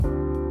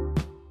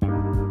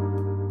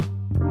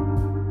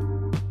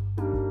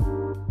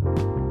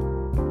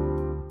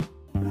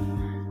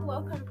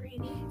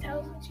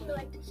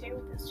share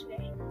with us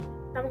today.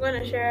 I'm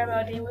going to share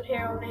about David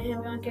Herold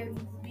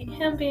and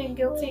him being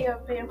guilty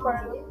of being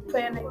part of the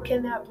plan to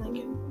kidnap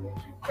Lincoln.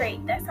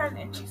 Great, that sounds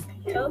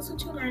interesting. Tell us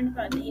what you learned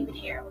about David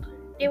Herold.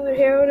 David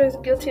Herold is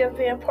guilty of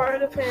being part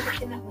of the plan to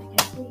kidnap Lincoln.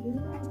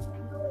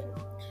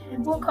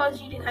 What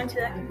caused you to come to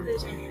that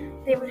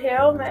conclusion? David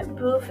Herold met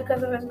Booth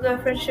because of his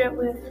good friendship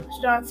with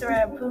John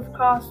Surratt.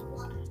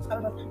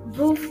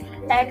 Booth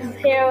asked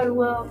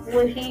Herold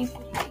would he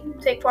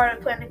take part in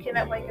the plan to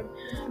kidnap Lincoln.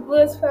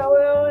 Lewis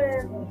Powell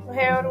and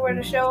Herold were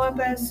to show up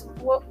at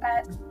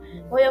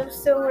William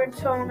Stewart's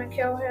home and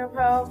kill him.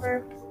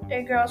 However,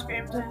 a girl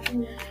screamed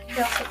and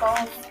Herold took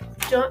off.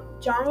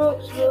 John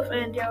Wilkes Booth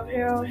and David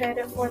Herold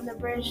headed for the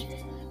bridge.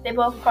 They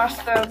both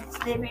crossed the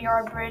Navy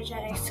Yard Bridge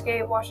and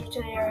escaped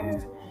Washington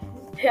area.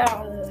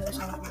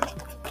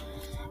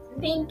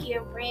 Thank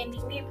you,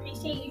 Brandi. We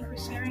appreciate you for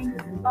sharing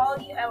all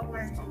you have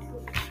learned.